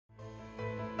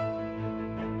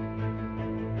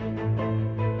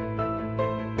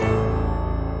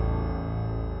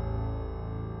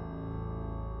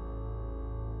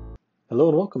Hello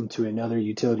and welcome to another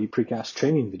utility precast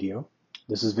training video.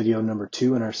 This is video number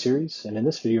 2 in our series, and in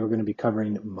this video we're going to be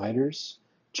covering miters,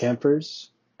 chamfers,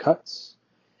 cuts,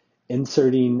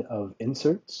 inserting of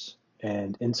inserts,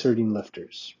 and inserting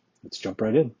lifters. Let's jump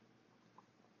right in.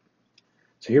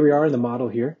 So here we are in the model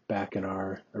here, back in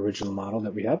our original model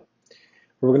that we had. What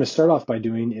we're going to start off by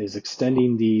doing is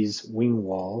extending these wing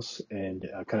walls and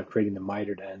kind of creating the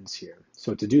mitered ends here.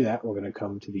 So to do that, we're going to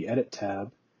come to the Edit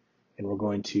tab, and we're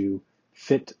going to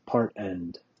Fit Part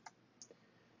End.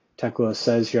 Tekla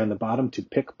says here on the bottom to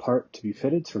pick part to be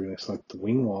fitted, so we're going to select the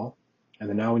wing wall, and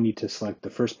then now we need to select the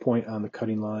first point on the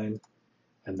cutting line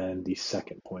and then the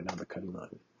second point on the cutting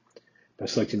line. By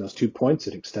selecting those 2 points,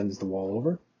 it extends the wall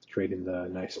over, creating the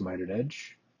nice mitered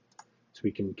edge. So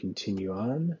we can continue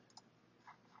on.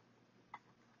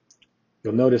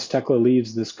 You'll notice Tekla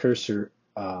leaves this cursor,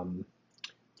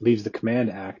 leaves the command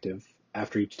active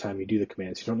after each time you do the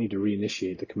command, so you don't need to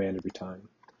reinitiate the command every time.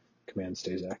 The command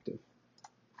stays active.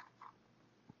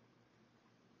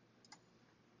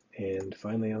 And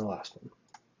finally on the last one.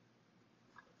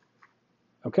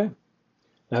 Okay,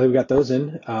 now that we've got those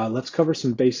in, let's cover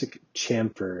some basic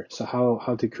chamfer. So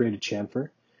how to create a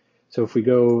chamfer. So if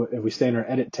we stay in our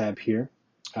Edit tab here,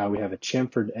 we have a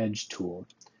chamfered edge tool.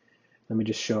 Let me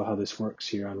just show how this works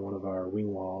here on one of our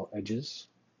wing wall edges,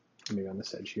 maybe on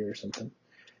this edge here or something.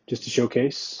 Just to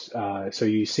showcase, so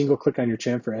you single click on your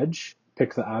chamfer edge,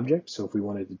 pick the object. So if we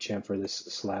wanted to chamfer this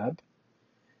slab,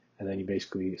 and then you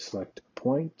basically select a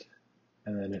point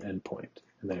and then an end point,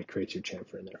 and then it creates your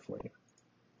chamfer in there for you.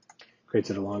 Creates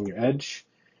it along your edge.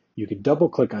 You could double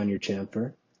click on your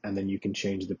chamfer, and then you can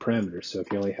change the parameters. So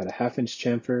if you only had a 1/2 inch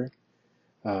chamfer,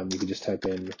 you could just type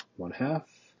in 1/2,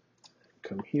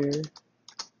 come here,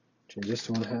 change this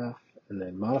to 1/2, and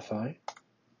then modify,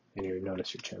 and you'll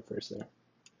notice your chamfer is there.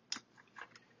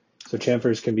 So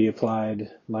chamfers can be applied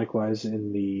likewise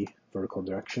in the vertical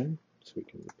direction. So we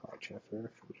can apply chamfer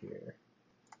from here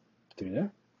through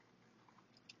there.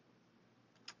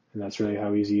 And that's really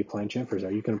how easy applying chamfers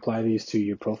are. You can apply these to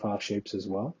your profile shapes as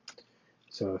well.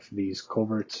 So if these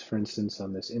culverts, for instance,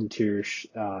 on this interior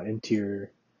of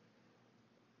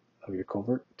your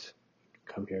culvert,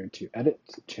 come here to Edit,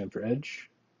 Chamfer Edge,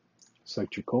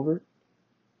 select your culvert,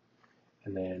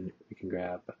 and then we can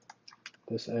grab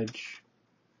this edge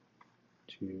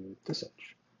to this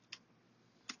edge.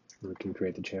 And we can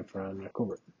create the chamfer on the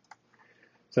culvert.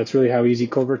 So that's really how easy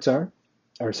culverts are,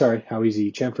 or sorry, how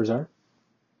easy chamfers are.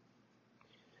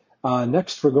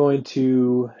 Next, we're going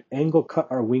to angle cut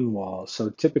our wing walls. So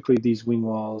typically these wing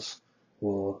walls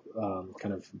will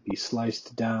kind of be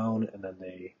sliced down and then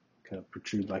they kind of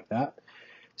protrude like that.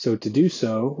 So to do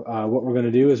so, what we're going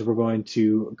to do is we're going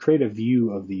to create a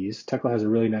view of these. Tekla has a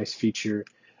really nice feature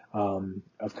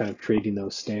of kind of creating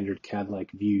those standard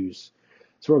CAD-like views.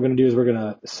 So what we're going to do is we're going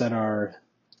to set our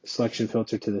selection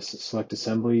filter to this select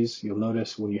assemblies. You'll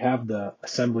notice when you have the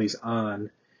assemblies on,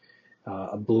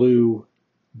 a blue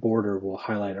border will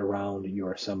highlight around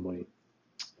your assembly.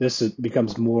 This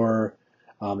becomes more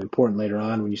important later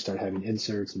on when you start having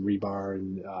inserts and rebar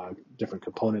and different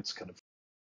components kind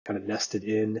of nested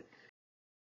in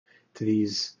to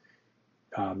these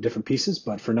different pieces.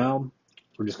 But for now,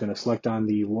 we're just going to select on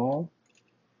the wall,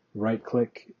 right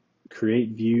click,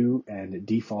 create view, and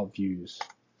default views.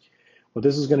 What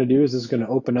this is going to do is this is going to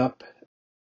open up.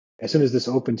 As soon as this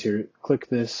opens here, click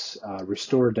this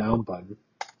restore down button,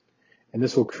 and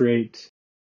this will create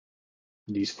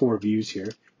these 4 views here.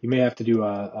 You may have to do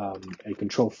a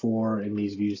control 4 in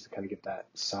these views to kind of get that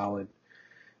solid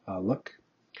look.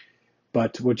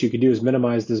 But what you can do is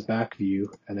minimize this back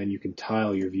view, and then you can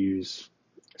tile your views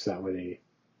so that way they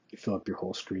fill up your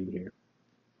whole screen here.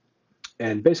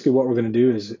 And basically what we're going to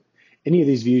do is any of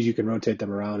these views, you can rotate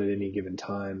them around at any given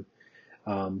time.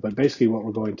 But basically what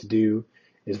we're going to do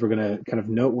is we're going to kind of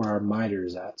note where our miter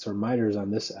is at. So our miter is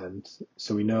on this end,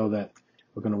 so we know that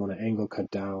we're going to want to angle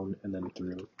cut down and then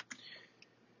through.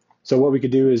 So what we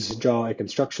could do is draw a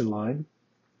construction line.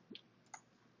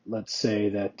 Let's say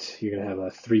that you're going to have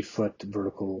a 3-foot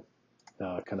vertical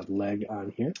kind of leg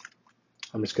on here.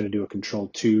 I'm just going to do a control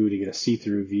 2 to get a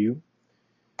see-through view.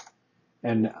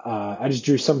 And I just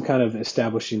drew some kind of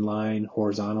establishing line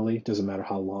horizontally, doesn't matter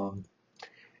how long,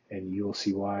 and you'll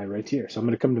see why right here. So I'm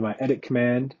going to come to my edit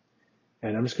command,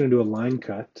 and I'm just going to do a line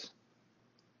cut,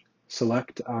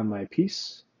 select on my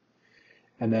piece,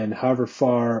 and then however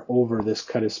far over this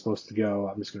cut is supposed to go,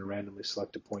 I'm just going to randomly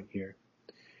select a point here,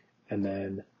 and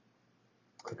then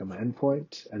click on my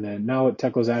endpoint. And then now what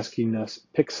Tekla is asking us,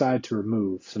 pick side to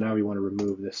remove. So now we want to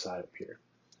remove this side up here.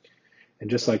 And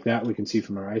just like that, we can see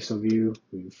from our ISO view,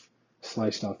 we've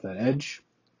sliced off that edge.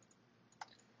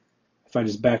 If I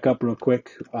just back up real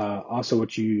quick, also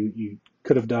what you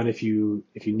could have done if you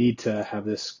need to have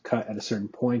this cut at a certain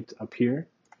point up here,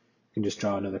 you can just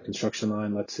draw another construction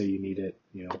line. Let's say you need it,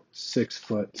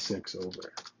 6'6"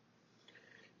 over.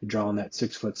 You're drawing that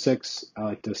 6'6". I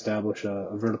like to establish a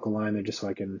vertical line there just so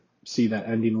I can see that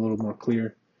ending a little more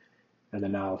clear. And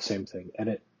then now same thing,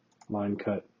 edit, line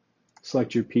cut,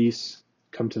 select your piece,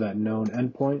 come to that known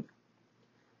endpoint,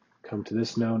 come to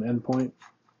this known endpoint,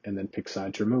 and then pick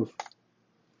side to remove.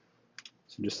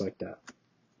 So just like that.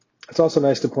 It's also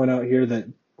nice to point out here that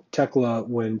Tekla,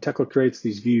 when Tekla creates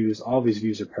these views, all these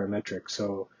views are parametric.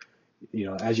 So,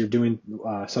 as you're doing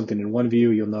something in one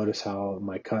view, you'll notice how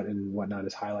my cut and whatnot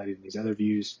is highlighted in these other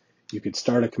views. You could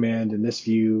start a command in this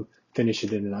view, finish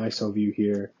it in an ISO view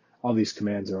here. All these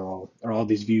commands all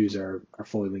these views are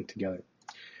fully linked together.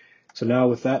 So now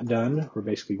with that done, we're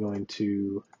basically going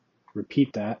to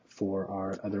repeat that for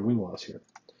our other wing walls here.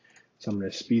 So I'm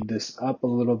going to speed this up a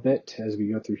little bit as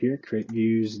we go through here, create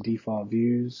views, default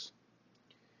views.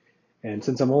 And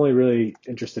since I'm only really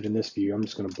interested in this view, I'm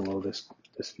just going to blow this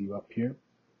view up here.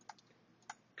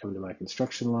 Come to my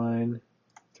construction line,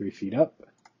 3 feet up.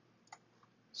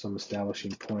 So I'm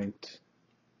establishing point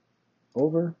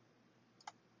over.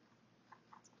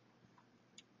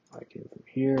 I came from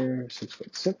here,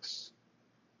 6'6".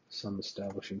 So I'm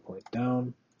establishing point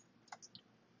down.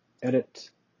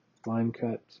 Edit, line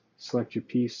cut, select your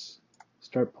piece,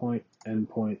 start point, end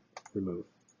point, remove.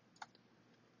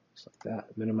 Just like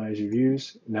that. Minimize your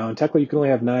views. Now in Tekla you can only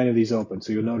have 9 of these open,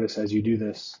 so you'll notice as you do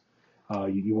this,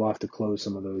 you will have to close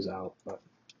some of those out, but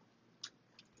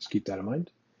just keep that in mind.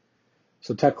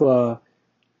 So Tekla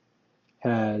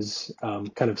has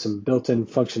kind of some built-in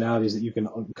functionalities that you can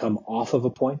come off of a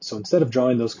point. So instead of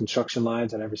drawing those construction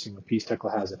lines on every single piece,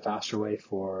 Tekla has a faster way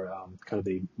for kind of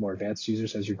the more advanced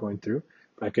users as you're going through.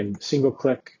 I can single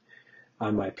click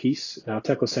on my piece. Now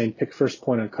Tekla's saying pick first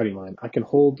point on cutting line. I can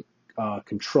hold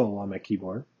control on my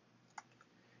keyboard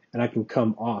and I can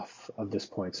come off of this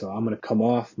point. So I'm going to come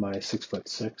off my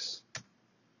 6'6".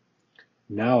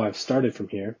 Now I've started from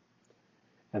here,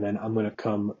 and then I'm going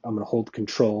to hold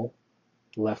control,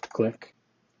 left click,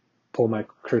 pull my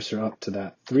cursor up to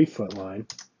that 3 foot line,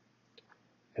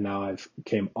 and now I've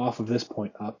came off of this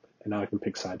point up, and now I can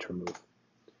pick side to remove.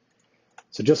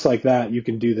 So just like that, you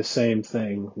can do the same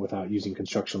thing without using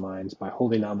construction lines by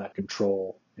holding down that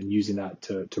control and using that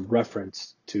to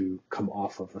reference to come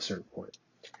off of a certain point.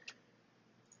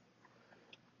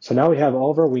 So now we have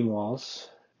all of our wing walls,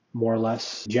 more or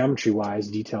less geometry-wise,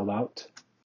 detailed out.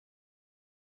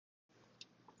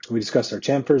 We discussed our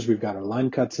chamfers, we've got our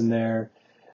line cuts in there.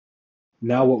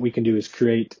 Now what we can do is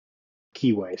create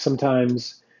keyway.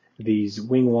 Sometimes these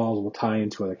wing walls will tie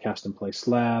into other cast-in-place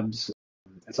slabs.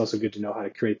 It's also good to know how to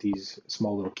create these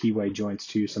small little keyway joints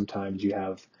too. Sometimes you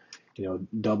have,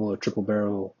 double or triple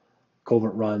barrel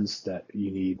culvert runs that you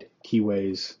need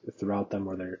keyways throughout them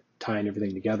where they're tying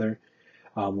everything together.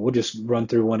 We'll just run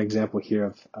through one example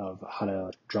here of how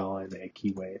to draw in a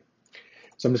keyway.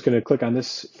 So I'm just going to click on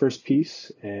this first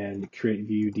piece and create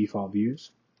view default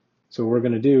views. So what we're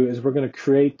going to do is we're going to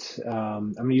create,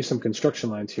 I'm going to use some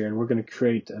construction lines here, and we're going to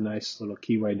create a nice little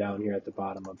keyway down here at the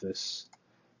bottom of this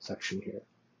section here.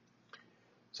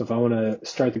 So if I want to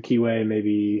start the keyway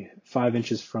maybe 5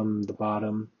 inches from the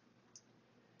bottom,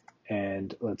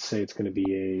 and let's say it's going to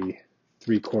be a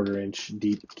 3/4 inch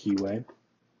deep keyway.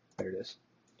 There it is.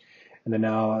 And then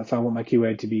now if I want my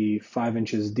keyway to be 5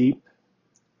 inches deep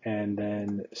and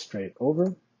then straight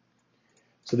over.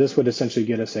 So this would essentially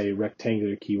get us a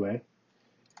rectangular keyway,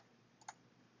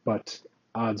 but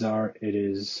odds are it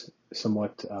is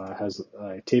somewhat has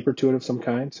a taper to it of some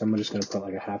kind. So I'm just going to put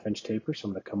like a 1/2 inch taper. So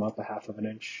I'm going to come up a 1/2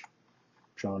 inch,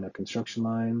 draw on a construction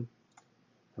line.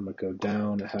 I'm going to go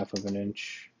down a 1/2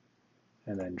 inch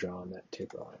and then draw on that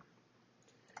taper line.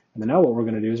 And then now what we're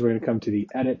going to do is we're going to come to the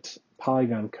edit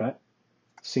polygon cut,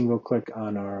 single click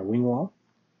on our wing wall.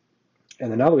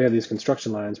 And then now that we have these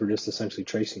construction lines, we're just essentially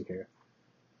tracing here.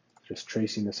 Just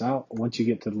tracing this out. Once you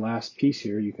get to the last piece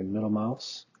here, you can middle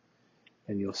mouse,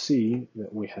 and you'll see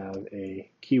that we have a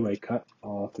keyway cut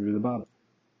all through the bottom.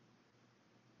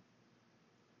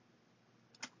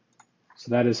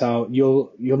 So that is how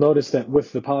you'll notice that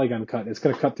with the polygon cut, it's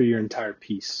going to cut through your entire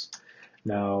piece.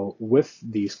 Now with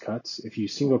these cuts, if you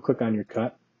single click on your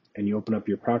cut and you open up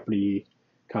your property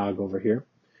cog over here,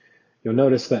 you'll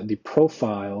notice that the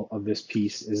profile of this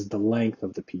piece is the length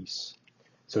of the piece.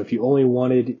 So if you only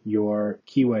wanted your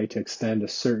keyway to extend a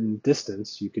certain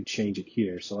distance, you could change it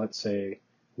here. So let's say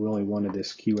we only wanted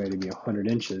this keyway to be 100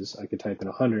 inches. I could type in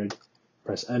 100,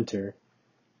 press enter,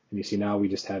 and you see now we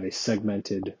just have a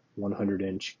segmented 100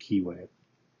 inch keyway.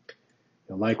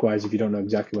 Likewise, if you don't know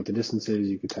exactly what the distance is,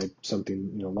 you could type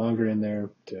something longer in there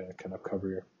to kind of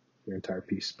cover your entire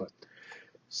piece. But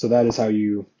so that is how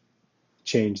you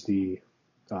change the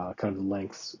kind of the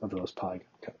lengths of those polygon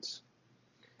cuts.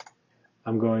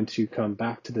 I'm going to come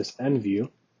back to this end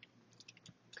view.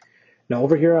 Now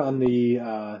over here on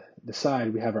the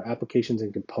side, we have our applications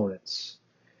and components.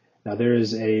 Now there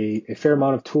is a fair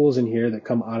amount of tools in here that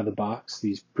come out of the box.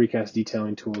 These precast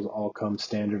detailing tools all come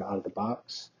standard out of the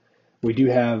box. We do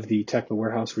have the Tekla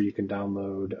warehouse where you can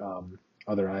download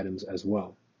other items as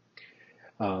well.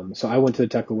 So I went to the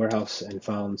Tekla warehouse and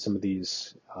found some of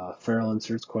these ferrule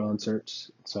inserts, coil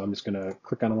inserts. So I'm just going to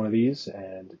click on one of these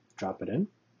and drop it in.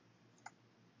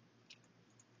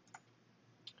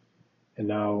 And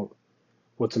now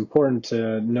what's important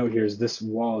to note here is this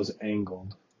wall is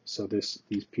angled. So these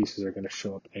pieces are going to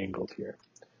show up angled here.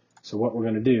 So what we're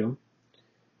going to do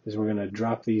is we're going to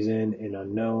drop these in a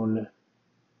known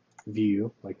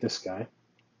view like this guy.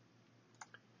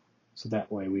 So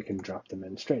that way we can drop them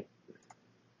in straight.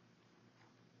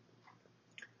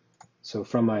 So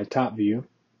from my top view,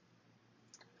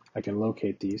 I can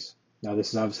locate these. Now this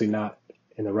is obviously not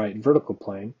in the right vertical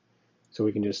plane, so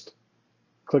we can just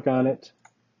click on it.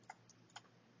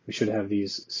 We should have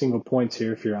these single points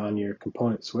here if you're on your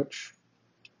component switch.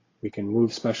 We can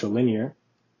move special linear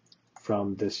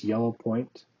from this yellow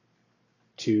point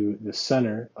to the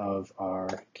center of our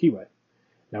keyway.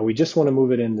 Now we just want to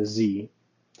move it in the Z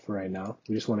for right now.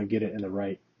 We just want to get it in the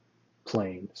right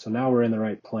plane. So now we're in the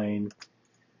right plane.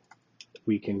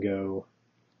 We can go,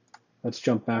 let's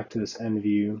jump back to this end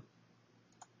view.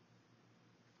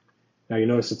 Now you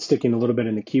notice it's sticking a little bit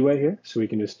in the keyway here, so we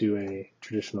can just do a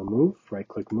traditional move, right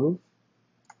click move.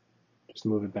 Just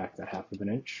move it back to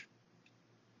 1/2 inch.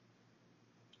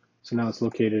 So now it's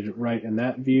located right in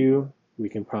that view. We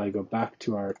can probably go back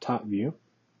to our top view.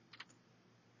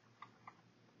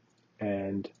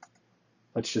 And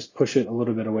let's just push it a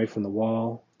little bit away from the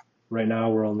wall. Right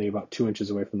now we're only about 2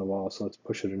 inches away from the wall, so let's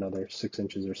push it another 6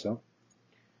 inches or so.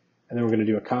 And then we're going to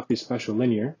do a copy special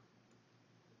linear.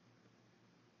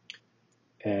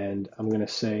 And I'm going to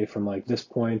say from like this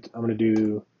point, I'm going to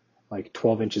do like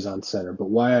 12 inches on center. But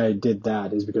why I did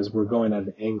that is because we're going at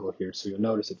an angle here. So you'll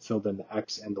notice it filled in the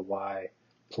X and the Y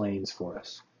planes for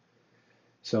us.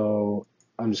 So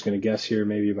I'm just going to guess here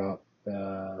maybe about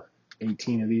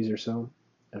 18 of these or so.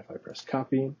 And if I press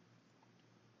copy,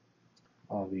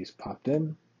 all of these popped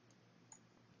in.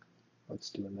 Let's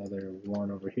do another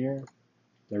one over here.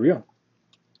 There we go.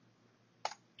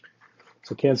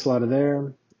 So cancel out of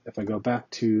there. If I go back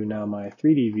to now my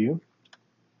 3D view,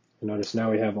 you'll notice now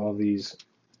we have all these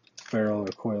ferrule or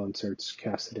coil inserts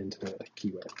casted into the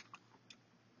keyway.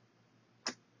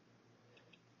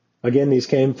 Again, these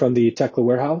came from the Tekla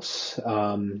warehouse.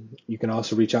 You can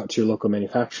also reach out to your local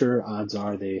manufacturer. Odds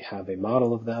are they have a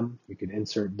model of them. You can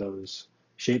insert those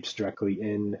shapes directly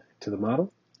into the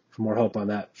model. For more help on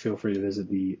that, feel free to visit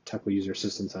the Tekla user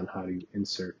assistance on how to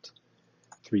insert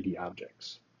 3D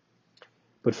objects.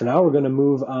 But for now, we're going to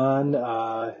move on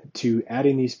to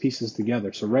adding these pieces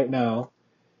together. So right now,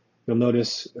 you'll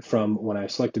notice from when I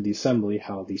selected the assembly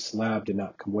how the slab did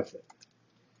not come with it.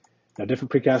 Now,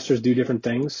 different precasters do different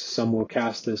things. Some will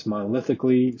cast this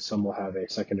monolithically. Some will have a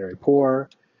secondary pour.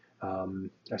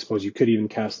 I suppose you could even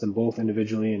cast them both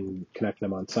individually and connect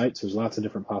them on site. So there's lots of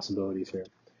different possibilities here.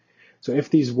 So if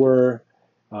these were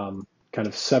kind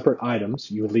of separate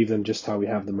items, you would leave them just how we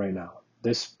have them right now.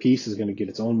 This piece is going to get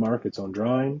its own mark, its own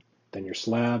drawing. Then your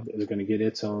slab is going to get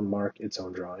its own mark, its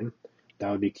own drawing. That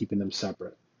would be keeping them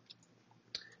separate.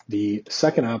 The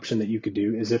second option that you could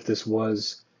do is if this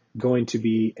was going to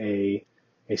be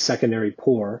a secondary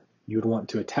pour, you would want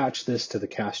to attach this to the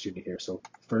cast unit here. So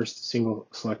first, single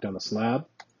select on the slab,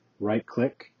 right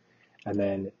click, and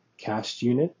then cast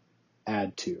unit,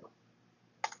 add to.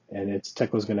 And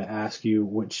Tekla's going to ask you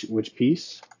which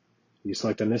piece. You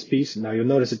select on this piece. Now you'll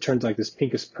notice it turns like this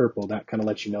pinkish purple. That kind of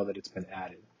lets you know that it's been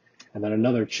added. And then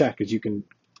another check is you can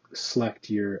select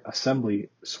your assembly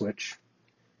switch,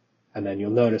 and then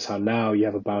you'll notice how now you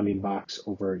have a bounding box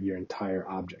over your entire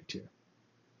object here.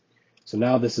 So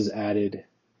now this is added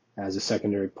as a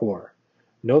secondary pour.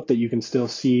 Note that you can still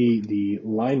see the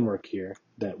line work here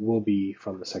that will be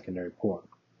from the secondary pour.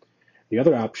 The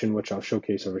other option, which I'll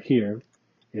showcase over here,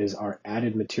 is our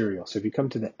added material. So if you come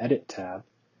to the Edit tab,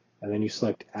 and then you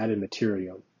select Added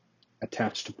Material,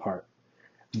 Attach to Part.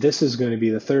 This is going to be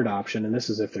the third option, and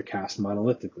this is if they're cast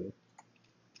monolithically.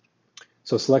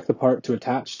 So select the part to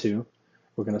attach to.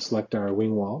 We're going to select our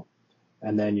wing wall,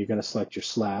 and then you're going to select your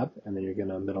slab, and then you're going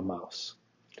to middle mouse.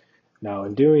 Now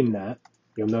in doing that,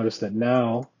 you'll notice that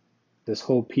now this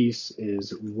whole piece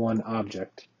is one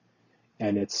object,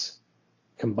 and it's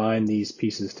combined these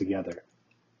pieces together.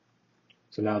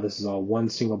 So now this is all one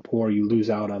single pour. You lose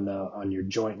out on your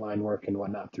joint line work and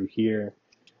whatnot through here.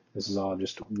 This is all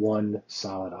just one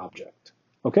solid object.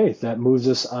 Okay, that moves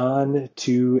us on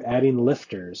to adding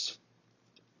lifters.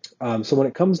 So when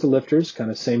it comes to lifters,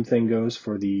 kind of same thing goes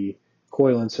for the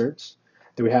coil inserts.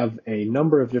 That we have a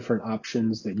number of different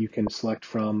options that you can select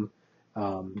from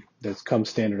that come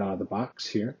standard out of the box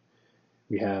here.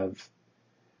 We have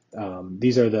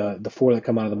these are the 4 that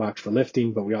come out of the box for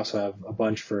lifting, but we also have a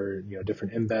bunch for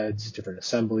different embeds, different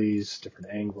assemblies, different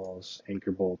angles,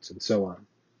 anchor bolts, and so on.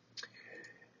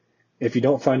 If you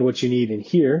don't find what you need in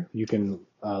here, you can,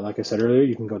 like I said earlier,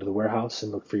 you can go to the warehouse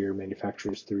and look for your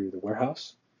manufacturers through the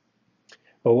warehouse.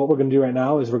 But what we're going to do right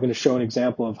now is we're going to show an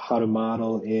example of how to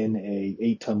model in a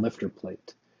 8-ton lifter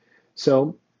plate.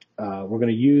 So we're going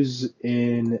to use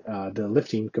in the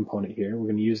lifting component here, we're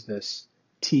going to use this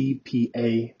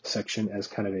TPA section as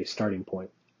kind of a starting point.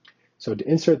 So to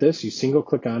insert this, you single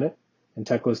click on it, and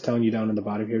Tekla is telling you down in the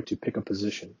bottom here to pick a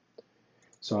position.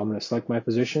 So I'm going to select my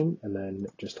position and then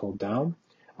just hold down.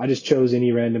 I just chose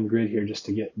any random grid here just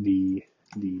to get the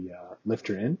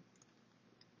lifter in.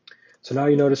 So now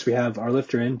you notice we have our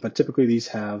lifter in, but typically these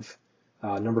have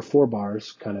number 4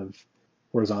 bars kind of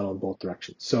horizontal in both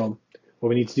directions. So what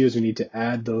we need to do is we need to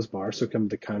add those bars. So come to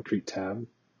the concrete tab,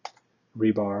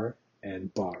 rebar,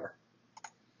 and bar.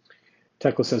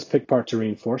 Tekla says pick part to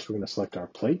reinforce. We're going to select our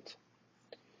plate.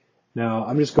 Now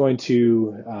I'm just going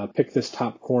to pick this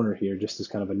top corner here just as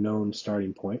kind of a known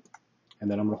starting point, and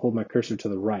then I'm going to hold my cursor to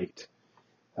the right.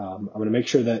 I'm going to make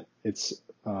sure that it's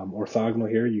orthogonal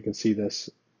here. You can see this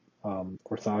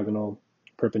orthogonal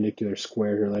perpendicular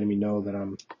square here letting me know that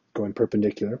I'm going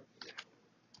perpendicular.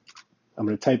 I'm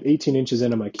going to type 18 inches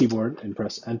in on my keyboard and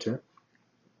press enter.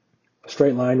 A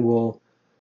straight line will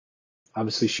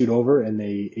obviously shoot over in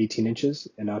the 18 inches.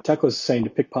 And now Tekla is saying to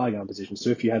pick polygon position. So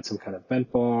if you had some kind of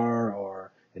bent bar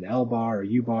or an L bar or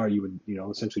U bar, you would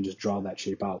essentially just draw that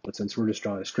shape out. But since we're just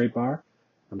drawing a straight bar,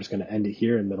 I'm just going to end it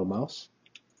here in middle mouse.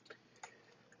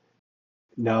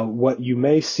 Now what you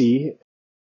may see,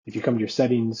 if you come to your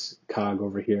settings cog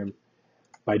over here,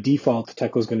 by default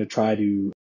Tekla is going to try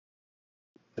to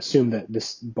assume that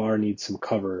this bar needs some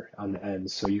cover on the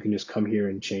ends. So you can just come here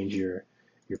and change your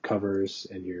covers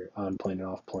and your on plane and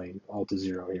off plane all to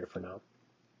 0 here for now.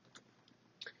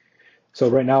 So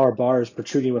right now our bar is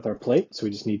protruding with our plate, so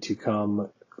we just need to come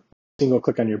single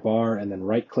click on your bar and then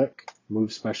right click,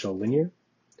 move special linear,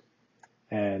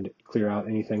 and clear out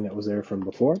anything that was there from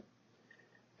before.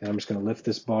 And I'm just going to lift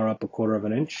this bar up 1/4 of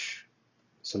an inch,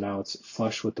 so now it's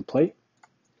flush with the plate.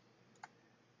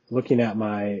 Looking at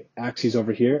my axes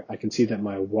over here, I can see that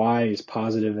my Y is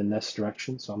positive in this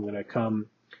direction, so I'm going to come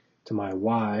to my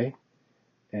Y,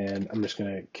 and I'm just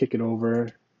going to kick it over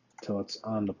till it's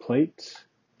on the plate.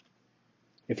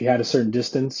 If you had a certain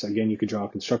distance, again, you could draw a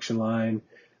construction line,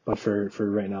 but for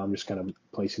right now, I'm just kind of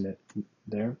placing it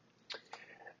there.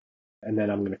 And then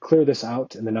I'm going to clear this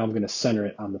out, and then now I'm going to center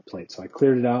it on the plate. So I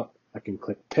cleared it out. I can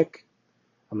click pick.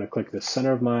 I'm going to click the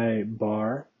center of my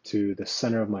bar to the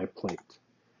center of my plate.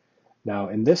 Now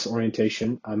in this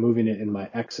orientation, I'm moving it in my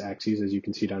X axis, as you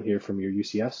can see down here from your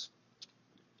UCS.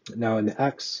 Now in the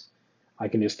X, I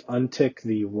can just untick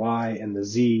the Y and the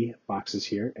Z boxes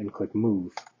here and click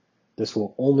move. This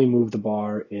will only move the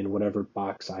bar in whatever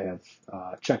box I have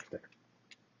checked there.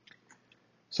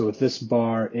 So with this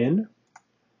bar in,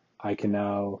 I can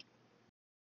now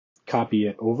copy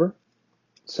it over.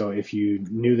 So if you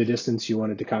knew the distance you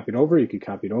wanted to copy it over, you could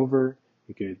copy it over.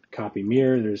 You could copy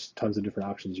mirror. There's tons of different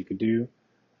options you could do.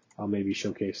 I'll maybe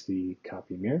showcase the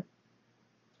copy mirror.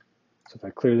 So if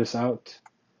I clear this out,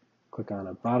 click on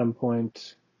a bottom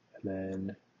point, and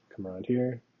then come around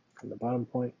here, come to the bottom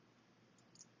point,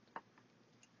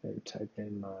 and type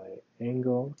in my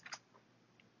angle,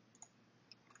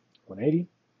 180.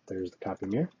 There's the copy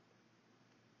mirror.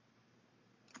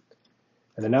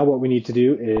 And then now what we need to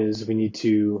do is we need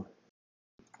to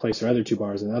place our other 2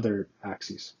 bars in the other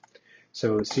axes.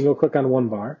 So single click on one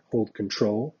bar, hold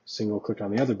control, single click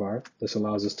on the other bar. This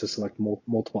allows us to select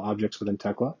multiple objects within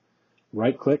Tekla.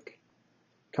 Right click,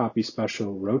 copy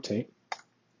special, rotate.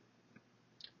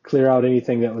 Clear out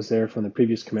anything that was there from the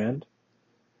previous command.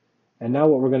 And now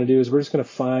what we're going to do is we're just going to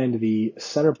find the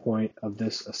center point of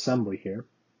this assembly here,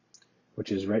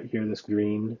 which is right here, this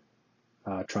green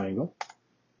triangle.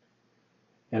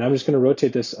 And I'm just going to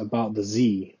rotate this about the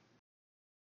Z.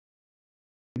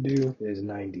 What we do is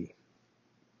 90.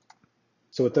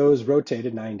 So with those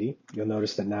rotated 90, you'll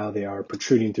notice that now they are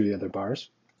protruding through the other bars.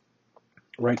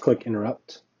 Right click,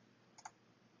 interrupt.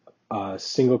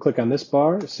 Single click on this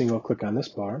bar, single click on this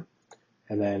bar,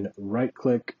 and then right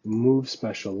click, move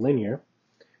special linear.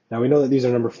 Now we know that these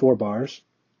are number 4 bars,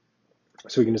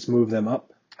 so we can just move them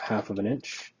up 1/2 of an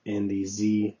inch in the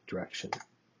Z direction.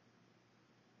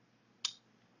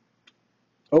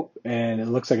 Oh, and it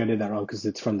looks like I did that wrong because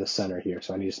it's from the center here,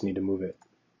 so I just need to move it.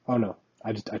 Oh no,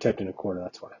 I typed in a quarter,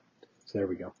 that's why. So there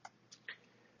we go.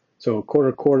 So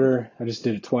quarter, I just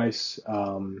did it twice,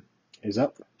 is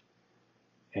up.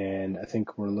 And I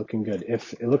think we're looking good.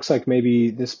 If it looks like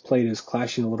maybe this plate is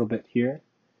clashing a little bit here,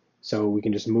 so we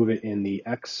can just move it in the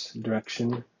X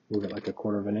direction, move it like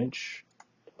 1/4 of an inch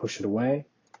to push it away.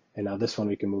 And now this one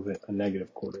we can move it a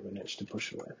 -1/4 of an inch to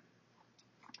push it away.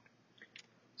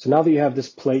 So now that you have this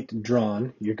plate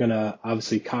drawn, you're going to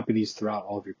obviously copy these throughout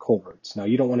all of your culverts. Now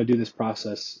you don't want to do this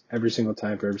process every single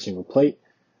time for every single plate.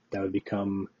 That would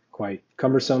become quite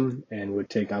cumbersome and would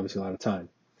take obviously a lot of time.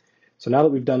 So now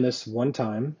that we've done this one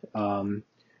time,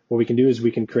 what we can do is we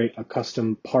can create a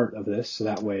custom part of this, so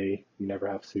that way you never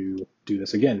have to do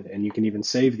this again. And you can even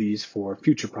save these for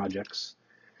future projects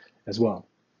as well.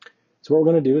 So what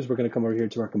we're going to do is we're going to come over here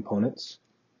to our components.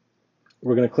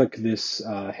 We're going to click this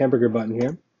hamburger button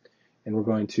here, and we're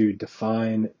going to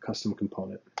define custom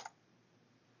component.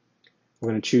 We're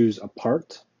going to choose a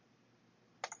part,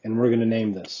 and we're going to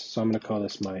name this. So I'm going to call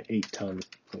this my 8-ton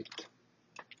plate.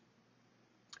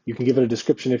 You can give it a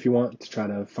description if you want to try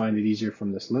to find it easier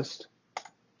from this list.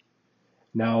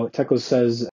 Now Tekla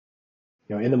says,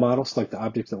 in the model, select the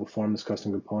objects that will form this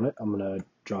custom component. I'm going to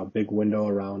draw a big window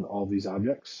around all these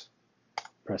objects.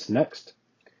 Press next.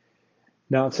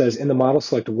 Now it says in the model,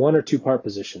 select 1 or 2 part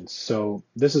positions. So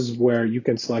this is where you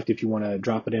can select if you want to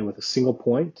drop it in with a single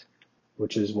point,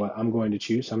 which is what I'm going to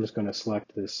choose. So I'm just going to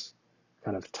select this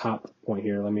kind of top point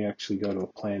here. Let me actually go to a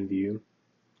plan view,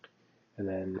 and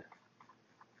then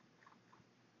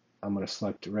I'm going to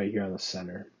select right here on the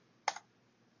center.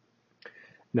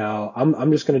 Now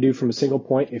I'm just going to do from a single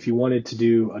point. If you wanted to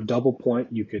do a double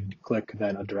point, you could click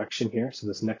then a direction here. So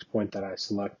this next point that I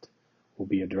select will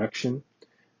be a direction.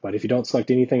 But if you don't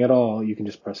select anything at all, you can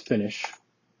just press finish.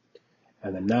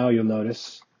 And then now you'll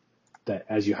notice that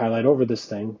as you highlight over this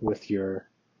thing with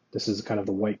this is kind of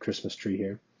the white Christmas tree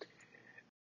here.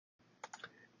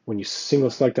 When you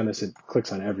single select on this, it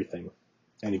clicks on everything.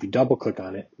 And if you double click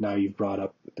on it, now you've brought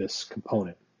up this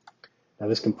component. Now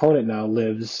this component now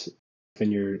lives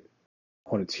in your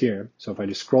components here. So if I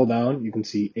just scroll down, you can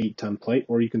see 8-ton plate,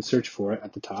 or you can search for it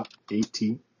at the top,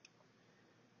 8T.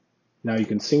 Now you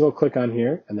can single click on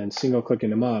here and then single click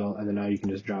in the model, and then now you can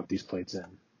just drop these plates in.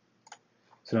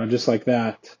 So now just like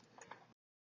that,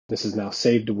 this is now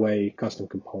saved away custom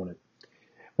component.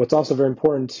 What's also very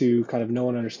important to kind of know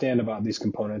and understand about these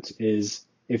components is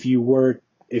if you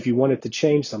wanted to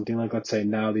change something, like let's say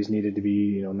now these needed to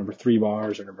be number 3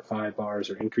 bars or number 5 bars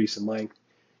or increase in length,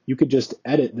 you could just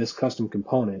edit this custom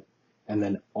component and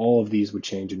then all of these would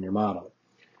change in your model.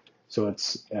 So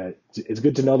it's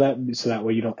good to know that, so that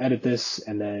way you don't edit this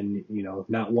and then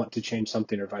not want to change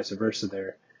something or vice versa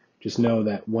there. Just know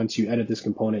that once you edit this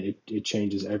component, it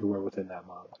changes everywhere within that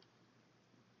model.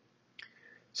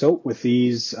 So with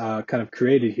these kind of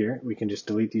created here, we can just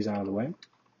delete these out of the way.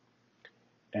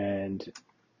 And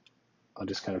I'll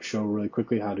just kind of show really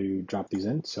quickly how to drop these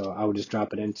in. So I would just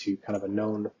drop it into kind of a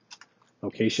known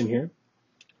location here.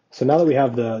 So now that we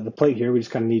have the plate here, we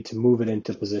just kind of need to move it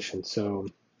into position. So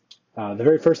the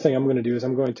very first thing I'm going to do is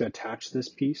I'm going to attach this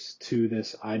piece to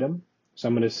this item. So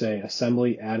I'm going to say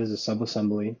assembly, add as a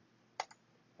subassembly,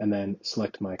 and then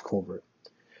select my culvert.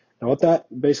 Now what that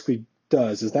basically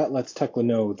does is that lets Tekla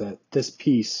know that this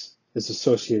piece is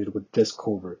associated with this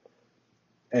culvert.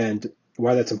 And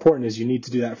why that's important is you need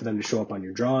to do that for them to show up on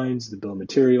your drawings, the bill of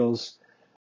materials,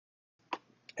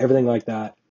 everything like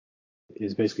that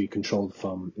is basically controlled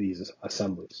from these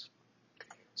assemblies.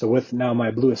 So with now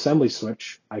my blue assembly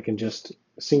switch, I can just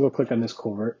single click on this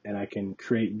culvert and I can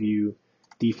create view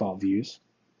default views.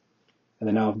 And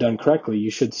then now if done correctly,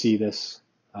 you should see this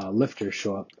lifter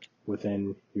show up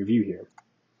within your view here.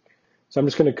 So I'm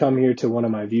just going to come here to one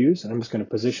of my views and I'm just going to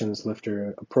position this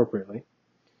lifter appropriately.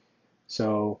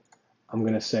 So I'm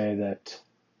going to say that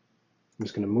I'm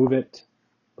just going to move it.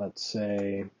 Let's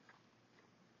say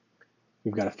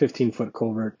we've got a 15-foot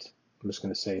culvert. I'm just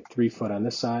going to say 3 foot on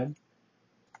this side.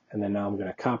 And then now I'm going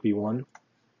to copy one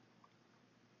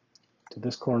to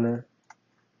this corner.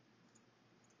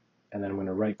 And then I'm going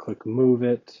to right click, move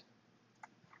it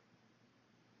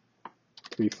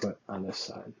 3 foot on this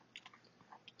side.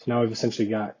 So now we've essentially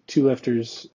got 2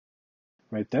 lifters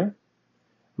right there.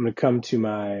 I'm going to come to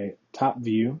my top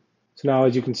view. So now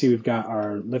as you can see, we've got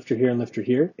our lifter here and lifter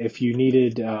here. If you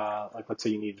needed, like let's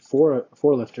say you needed four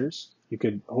lifters, you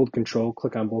could hold control,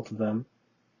 click on both of them,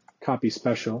 copy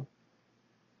special,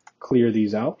 clear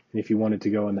these out. And if you wanted to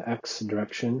go in the X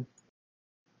direction,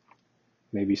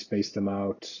 maybe space them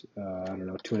out, I don't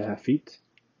know, 2.5 feet.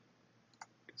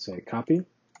 Say copy.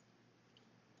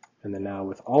 And then now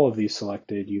with all of these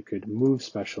selected, you could move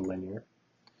special linear.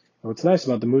 And what's nice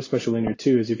about the move special linear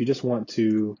too is if you just want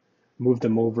to move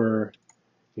them over,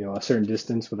 a certain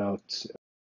distance without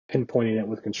pinpointing it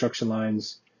with construction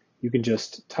lines, you can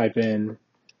just type in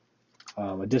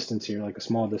a distance here, like a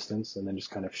small distance, and then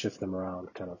just kind of shift them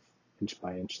around kind of inch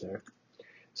by inch there.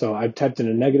 So I've typed in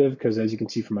a negative because as you can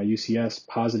see from my UCS,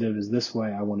 positive is this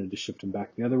way. I wanted to shift them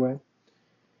back the other way.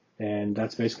 And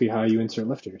that's basically how you insert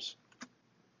lifters.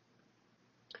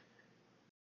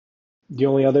 The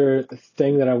only other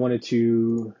thing that I wanted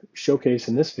to showcase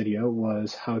in this video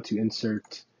was how to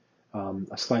insert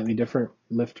a slightly different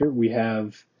lifter. We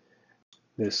have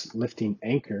this lifting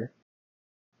anchor,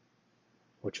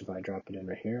 which if I drop it in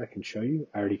right here, I can show you.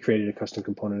 I already created a custom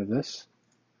component of this.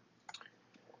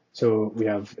 So we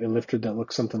have a lifter that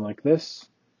looks something like this.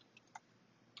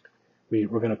 We're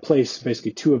going to place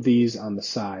basically 2 of these on the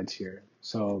sides here.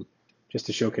 So just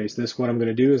to showcase this, what I'm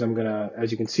going to do is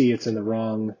as you can see, it's in the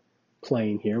wrong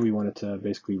plane here. We want it to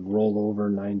basically roll over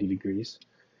 90 degrees.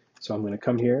 So I'm going to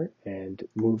come here and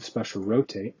move special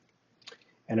rotate.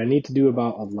 And I need to do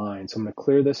about a line. So I'm going to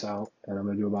clear this out and I'm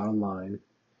going to do about a line.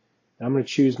 And I'm going to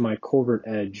choose my culvert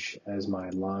edge as my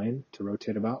line to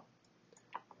rotate about.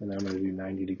 And then I'm going to do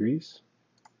 90 degrees.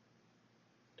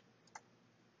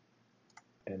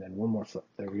 And then one more flip.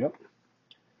 There we go.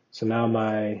 So now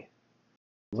my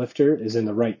lifter is in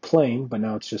the right plane, but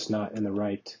now it's just not in the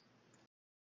right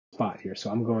spot here. So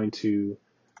I'm going to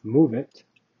move it.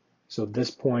 So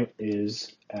this point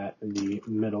is at the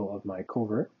middle of my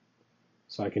culvert.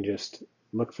 So I can just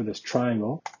look for this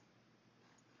triangle.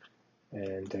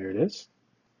 And there it is.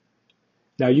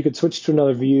 Now you could switch to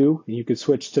another view. You could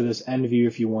switch to this end view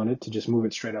if you wanted to just move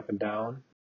it straight up and down.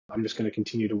 I'm just going to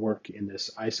continue to work in this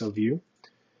ISO view.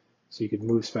 So you could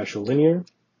move special linear.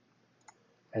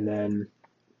 And then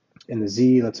in the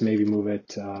Z, let's maybe move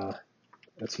it,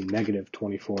 let's see, negative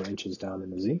 24 inches down in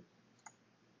the Z.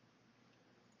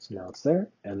 So now it's there.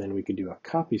 And then we could do a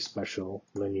copy special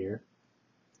linear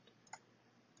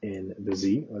in the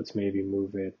Z. Let's maybe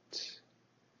move it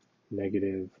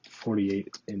negative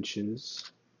 48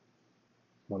 inches,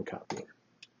 one copy.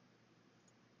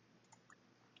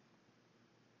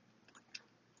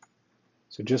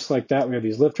 So just like that, we have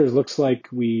these lifters. Looks like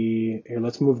here,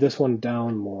 let's move this one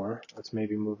down more. Let's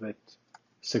maybe move it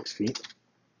 6 feet.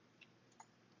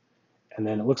 And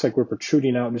then it looks like we're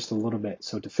protruding out just a little bit.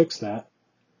 So to fix that,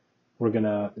 we're going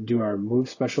to do our move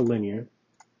special linear.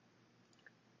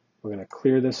 We're going to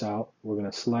clear this out. We're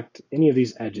going to select any of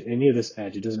this edge,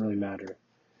 it doesn't really matter.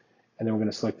 And then we're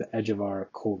going to select the edge of our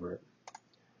culvert.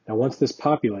 Now once this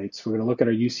populates, we're going to look at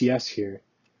our UCS here.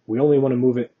 We only want to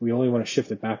move it, we only want to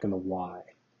shift it back in the Y.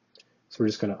 So we're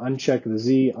just going to uncheck the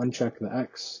Z, uncheck the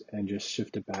X, and just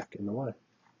shift it back in the Y.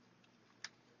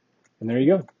 And there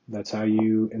you go. That's how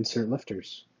you insert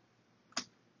lifters.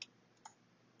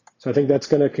 So I think that's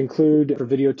going to conclude for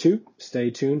video 2.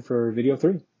 Stay tuned for video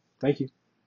 3. Thank you.